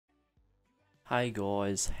Hey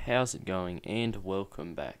guys, how's it going? And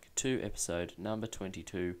welcome back to episode number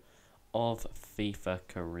 22 of FIFA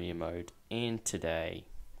Career Mode. And today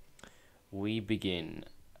we begin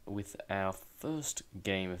with our first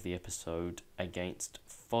game of the episode against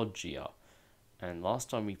Foggia. And last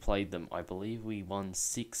time we played them, I believe we won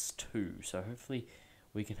 6-2. So hopefully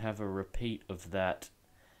we can have a repeat of that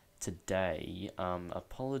today.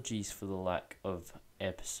 Apologies for the lack of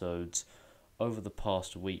episodes over the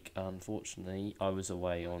past week. Unfortunately, I was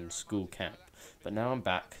away on school camp, but now I'm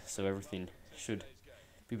back, so everything should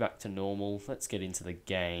be back to normal. Let's get into the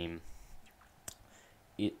game.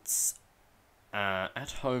 It's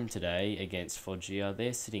at home today against Foggia.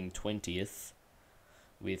 They're sitting 20th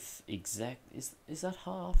with is that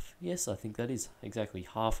half? Yes, I think that is exactly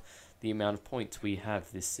half the amount of points we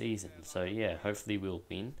have this season. So yeah, hopefully we'll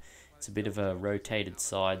win. It's a bit of a rotated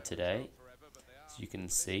side today, as you can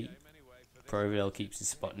see. Providel keeps his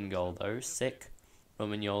spot in goal though. Sec,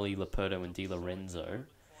 Romagnoli, Leperto and Di Lorenzo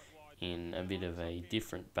in a bit of a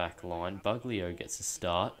different back line. Buglio gets a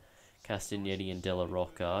start. Castagnetti and Della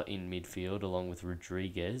Rocca in midfield along with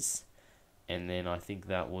Rodriguez. And then I think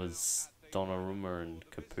that was Donnarumma and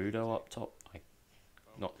Caputo up top. I'm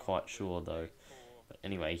not quite sure though. But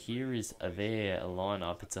anyway, here is their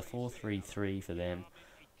lineup. It's a 4-3-3 for them.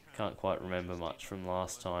 Can't quite remember much from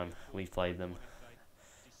last time we played them.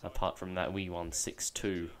 Apart from that, we won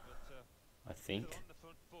 6-2, I think.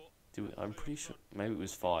 I'm pretty sure, maybe it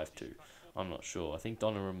was 5-2. I'm not sure. I think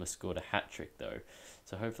Donnarumma scored a hat-trick, though.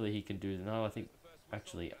 So hopefully he can do... No, I think,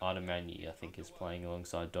 actually, Artemani, I think, is playing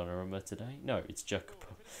alongside Donnarumma today. No, it's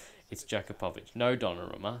Jakupovic. No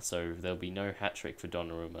Donnarumma, so there'll be no hat-trick for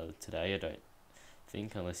Donnarumma today, I don't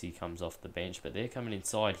think, unless he comes off the bench. But they're coming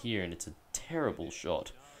inside here, and it's a terrible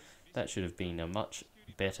shot. That should have been a much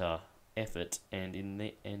better effort, and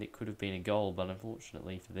it could have been a goal, but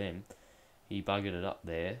unfortunately for them, he buggered it up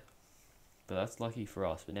there. But that's lucky for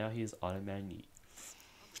us. But now here's Artemani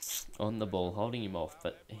on the ball, holding him off.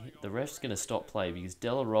 But the ref's going to stop play because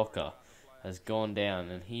Della Rocca has gone down,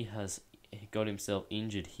 and he has got himself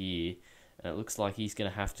injured here. And it looks like he's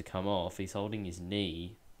going to have to come off. He's holding his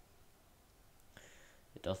knee.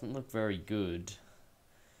 It doesn't look very good.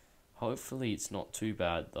 Hopefully it's not too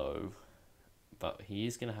bad though. But he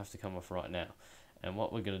is going to have to come off right now. And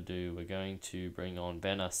what we're going to do, we're going to bring on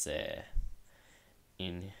Benacer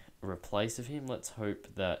in replace of him. Let's hope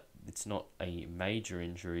that it's not a major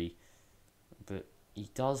injury. But he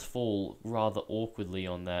does fall rather awkwardly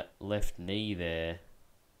on that left knee there.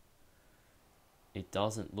 It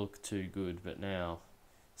doesn't look too good. But now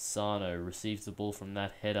Sano receives the ball from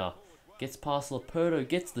that header. Gets past Leperto,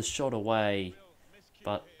 gets the shot away.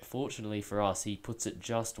 But fortunately for us, he puts it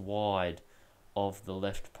just wide of the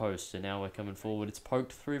left post, and now we're coming forward. It's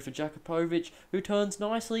poked through for Jakupovic, who turns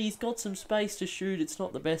nicely. He's got some space to shoot. It's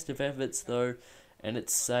not the best of efforts though, and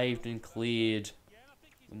it's saved and cleared.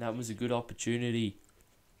 And that was a good opportunity,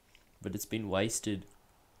 but it's been wasted.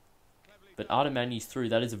 But Artemani's through.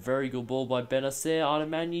 That is a very good ball by Benacer.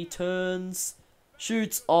 Artemani turns,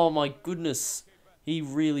 shoots. Oh my goodness, he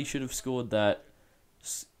really should have scored that.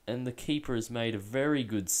 And the keeper has made a very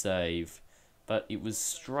good save. But it was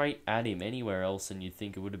straight at him anywhere else, and you'd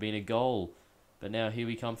think it would have been a goal. But now here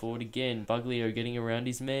we come forward again. Buglio getting around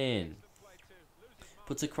his man.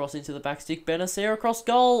 Puts a cross into the back stick. Benacer across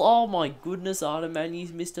goal. Oh my goodness,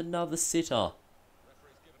 Artemani's missed another sitter.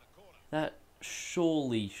 That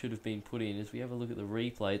surely should have been put in. As we have a look at the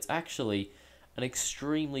replay, it's actually an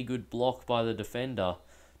extremely good block by the defender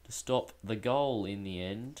to stop the goal in the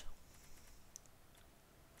end.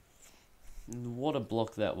 What a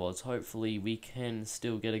block that was. Hopefully we can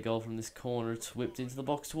still get a goal from this corner. It's whipped into the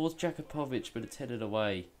box towards Jakupovic, but it's headed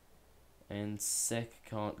away. And Sec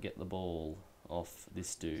can't get the ball off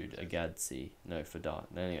this dude, Agadzi. No, for Dart.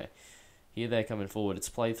 Anyway, here they're coming forward. It's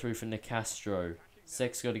played through for Nicastro.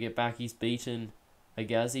 Sec's got to get back. He's beaten.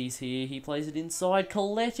 Agazi's here. He plays it inside.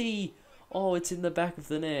 Coletti! Oh, it's in the back of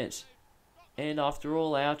the net. And after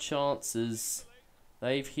all our chances,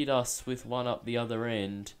 they've hit us with one up the other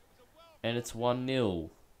end. And it's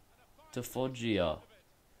 1-0 to Foggia.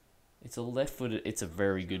 It's a left-footed... It's a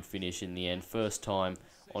very good finish in the end. First time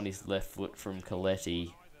on his left foot from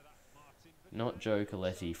Coletti. Not Joe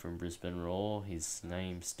Coletti from Brisbane Roar. His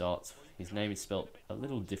name is spelt a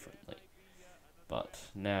little differently. But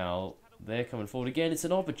now they're coming forward again. It's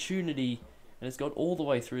an opportunity. And it's got all the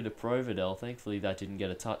way through to Providel. Thankfully that didn't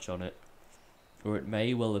get a touch on it. Or it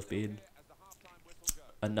may well have been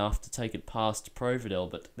enough to take it past Providel,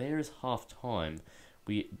 but there is half time.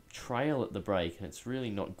 We trail at the break, and it's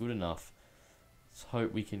really not good enough. Let's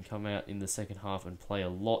hope we can come out in the second half and play a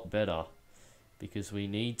lot better, because we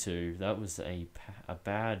need to. That was a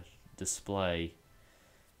bad display.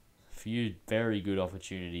 Few very good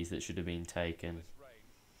opportunities that should have been taken,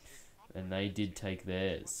 and they did take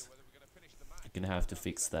theirs. You're gonna have to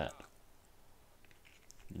fix that.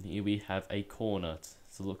 And here we have a corner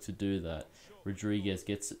to look to do that. Rodriguez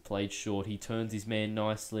gets it played short. He turns his man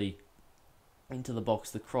nicely into the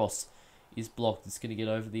box. The cross is blocked. It's going to get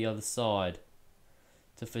over the other side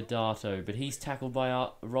to Fedato, but he's tackled by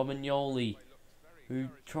Romagnoli, who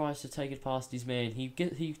tries to take it past his man.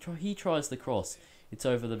 He tries the cross. It's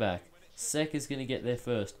over the back. Sek is going to get there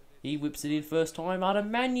first. He whips it in first time.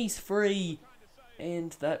 Artemagni's free,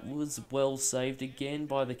 and that was well saved again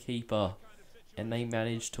by the keeper. And they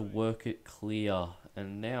managed to work it clear.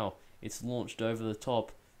 And now it's launched over the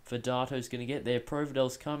top. Fedato's going to get there.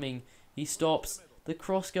 Providel's coming. He stops. The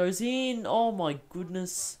cross goes in. Oh my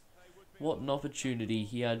goodness. What an opportunity.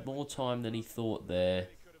 He had more time than he thought there.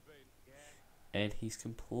 And he's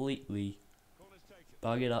completely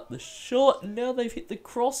buggered up the shot. And now they've hit the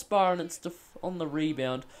crossbar and it's on the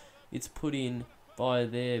rebound. It's put in by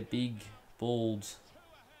their big, bald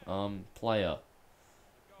player.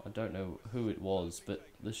 I don't know who it was, but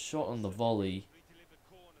the shot on the volley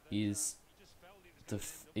is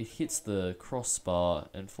it hits the crossbar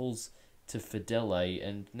and falls to Fedele,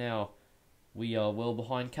 and now we are well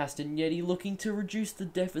behind. Castagnetti looking to reduce the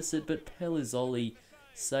deficit, but Pellizzoli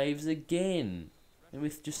saves again. And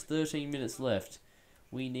with just 13 minutes left,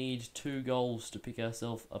 we need 2 goals to pick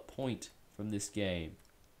ourselves a point from this game.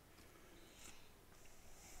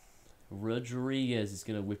 Rodriguez is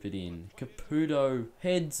going to whip it in. Caputo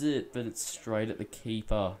heads it, but it's straight at the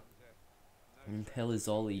keeper. And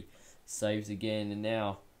Pellizzoli saves again, and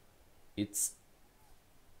now it's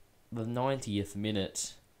the 90th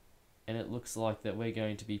minute, and it looks like that we're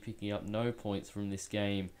going to be picking up no points from this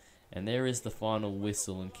game. And there is the final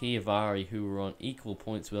whistle, and Chiavari, who were on equal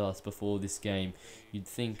points with us before this game, you'd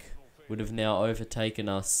think would have now overtaken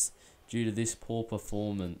us due to this poor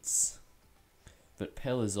performance. But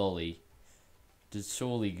Pellizzoli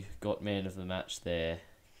surely got man of the match there,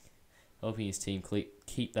 helping his team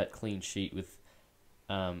keep that clean sheet with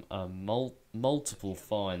multiple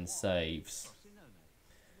fine saves.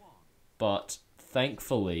 But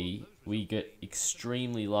thankfully, we get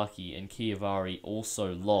extremely lucky, and Chiavari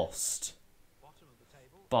also lost.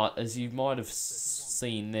 But as you might have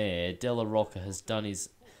seen there, Della Rocca has done his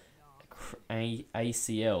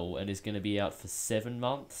ACL and is going to be out for 7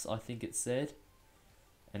 months, I think it said.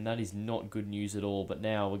 And that is not good news at all. But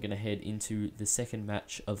now we're going to head into the second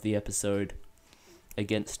match of the episode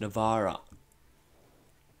against Novara.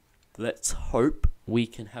 Let's hope we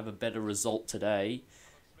can have a better result today.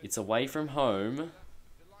 It's away from home,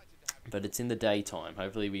 but it's in the daytime.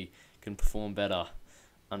 Hopefully we can perform better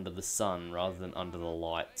under the sun rather than under the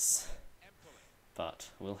lights. But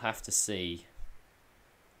we'll have to see.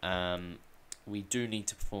 We do need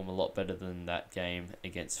to perform a lot better than that game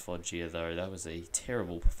against Foggia, though. That was a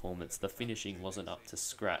terrible performance. The finishing wasn't up to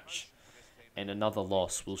scratch. And another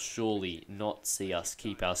loss will surely not see us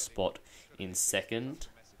keep our spot in second.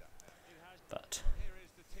 But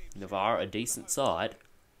Novara, a decent side.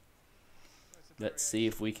 Let's see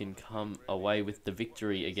if we can come away with the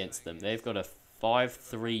victory against them. They've got a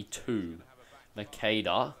 5-3-2.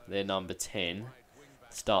 Makeda, their number 10,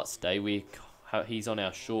 starts today. He's on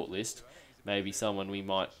our shortlist. Maybe someone we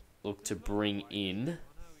might look to bring in.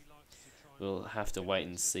 We'll have to wait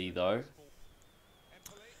and see, though.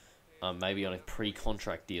 Maybe on a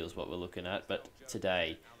pre-contract deal is what we're looking at. But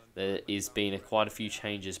today, there has been quite a few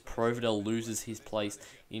changes. Providel loses his place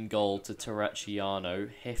in goal to Terracciano.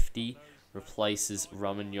 Hefty replaces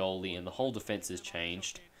Romagnoli, and the whole defence has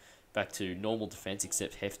changed back to normal defence,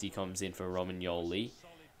 except Hefty comes in for Romagnoli.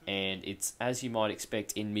 And it's, as you might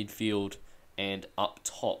expect, in midfield and up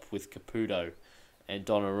top with Caputo and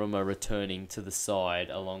Donnarumma returning to the side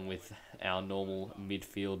along with our normal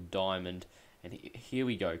midfield diamond. And here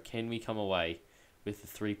we go. Can we come away with the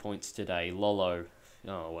 3 points today? Lolo.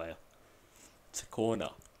 Oh, wow. It's a corner.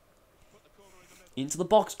 Into the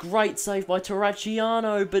box. Great save by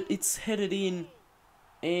Terracciano, but it's headed in.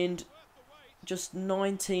 And just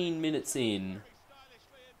 19 minutes in,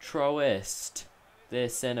 Troest, their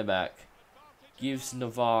centre-back, gives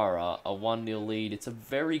Novara a 1-0 lead. It's a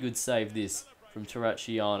very good save, this, from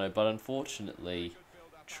Terracciano, but unfortunately,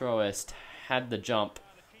 Troest had the jump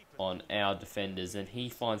on our defenders, and he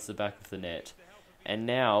finds the back of the net. And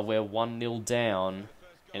now we're 1-0 down,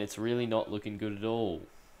 and it's really not looking good at all.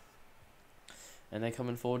 And they're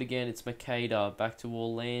coming forward again. It's Makeda, back to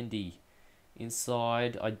Orlandi.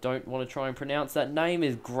 Inside, I don't want to try and pronounce that name.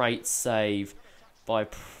 Is great save by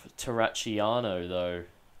Terracciano, though.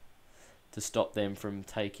 to stop them from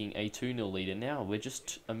taking a 2-0 lead. And now we're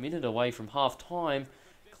just a minute away from half-time.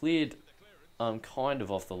 Cleared kind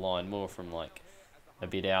of off the line, more from like a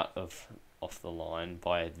bit out of off the line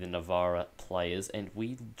by the Novara players. And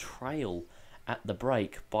we trail at the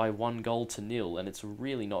break by 1-0. And it's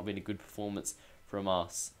really not been a good performance from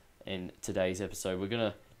us in today's episode. We're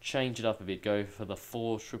going to change it up a bit, go for the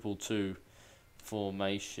 4-2-2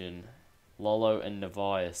 formation. Lolo and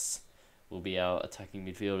Navias will be our attacking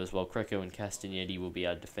midfielders, while Greco and Castagnetti will be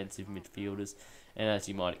our defensive midfielders. And as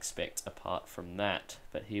you might expect, apart from that.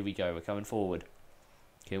 But here we go, we're coming forward.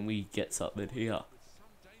 Can we get something here?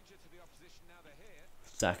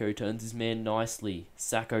 Sacco turns his man nicely.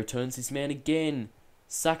 Sacco turns his man again.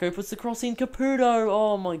 Sacco puts the cross in. Caputo!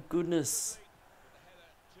 Oh my goodness.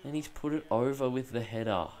 And he's put it over with the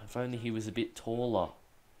header. If only he was a bit taller.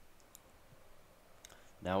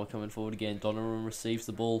 Now we're coming forward again. Donnarumma receives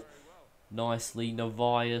the ball nicely.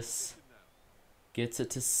 Navias gets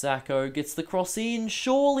it to Sacco. Gets the cross in.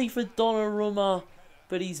 Surely for Donnarumma.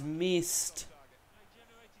 But he's missed.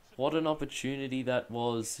 What an opportunity that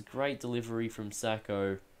was. Great delivery from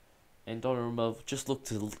Sacco. And Donnarumma just looked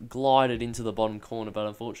to glide it into the bottom corner. But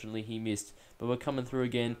unfortunately he missed. But we're coming through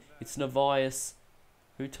again. It's Navias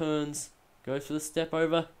who turns. Goes for the step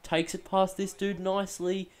over. Takes it past this dude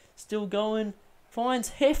nicely. Still going. Finds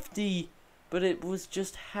Hefty, but it was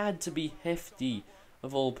just had to be Hefty,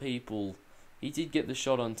 of all people. He did get the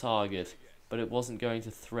shot on target, but it wasn't going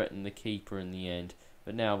to threaten the keeper in the end.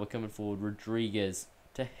 But now we're coming forward. Rodriguez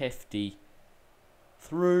to Hefty.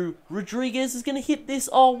 Through. Rodriguez is going to hit this.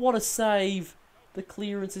 Oh, what a save. The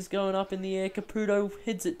clearance is going up in the air. Caputo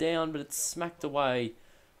heads it down, but it's smacked away.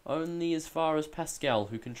 Only as far as Pascal,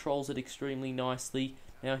 who controls it extremely nicely.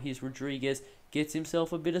 Now here's Rodriguez. Gets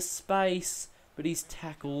himself a bit of space. But he's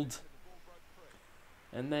tackled.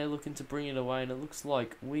 And they're looking to bring it away. And it looks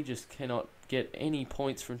like we just cannot get any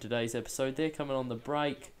points from today's episode. They're coming on the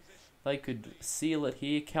break. They could seal it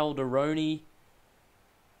here. Calderoni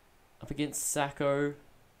up against Sacco.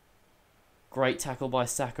 Great tackle by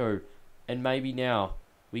Sacco. And maybe now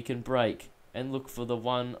we can break and look for the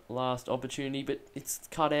one last opportunity. But it's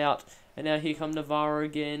cut out. And now here come Novara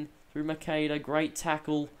again. Through Makeda. Great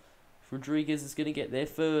tackle. Rodriguez is going to get there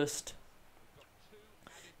first.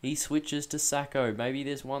 He switches to Sacco. Maybe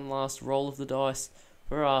there's one last roll of the dice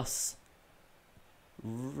for us.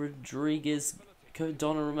 Rodriguez,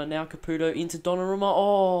 Donnarumma, now Caputo into Donnarumma.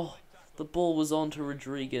 Oh, the ball was on to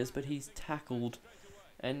Rodriguez, but he's tackled.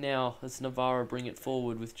 And now, as Novara bring it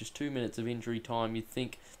forward with just 2 minutes of injury time, you'd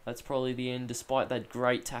think that's probably the end, despite that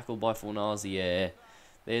great tackle by Fornazier.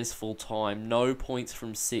 There's full time. No points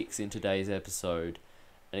from 6 in today's episode.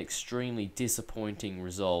 An extremely disappointing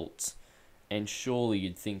result. And surely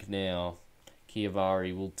you'd think now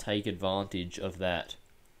Chiavari will take advantage of that.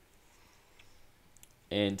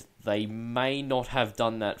 And they may not have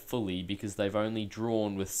done that fully because they've only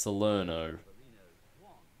drawn with Salerno.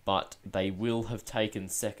 But they will have taken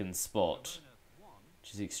second spot,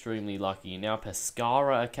 which is extremely lucky. And now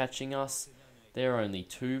Pescara are catching us. They're only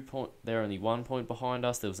 1 point behind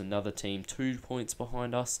us. There was another team 2 points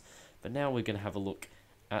behind us. But now we're going to have a look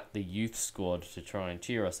at the youth squad to try and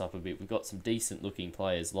cheer us up a bit. We've got some decent looking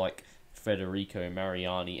players like Federico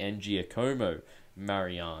Mariani and Giacomo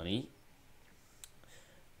Mariani.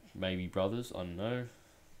 Maybe brothers, I don't know.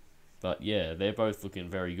 But yeah, they're both looking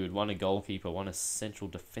very good. One a goalkeeper, one a central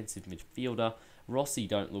defensive midfielder. Rossi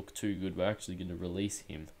don't look too good. We're actually going to release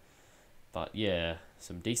him. But yeah,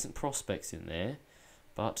 some decent prospects in there.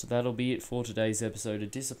 But that'll be it for today's episode. A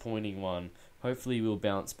disappointing one. Hopefully we'll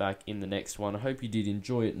bounce back in the next one. I hope you did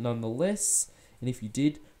enjoy it nonetheless. And if you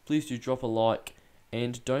did, please do drop a like.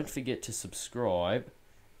 And don't forget to subscribe.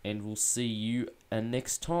 And we'll see you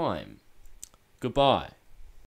next time. Goodbye.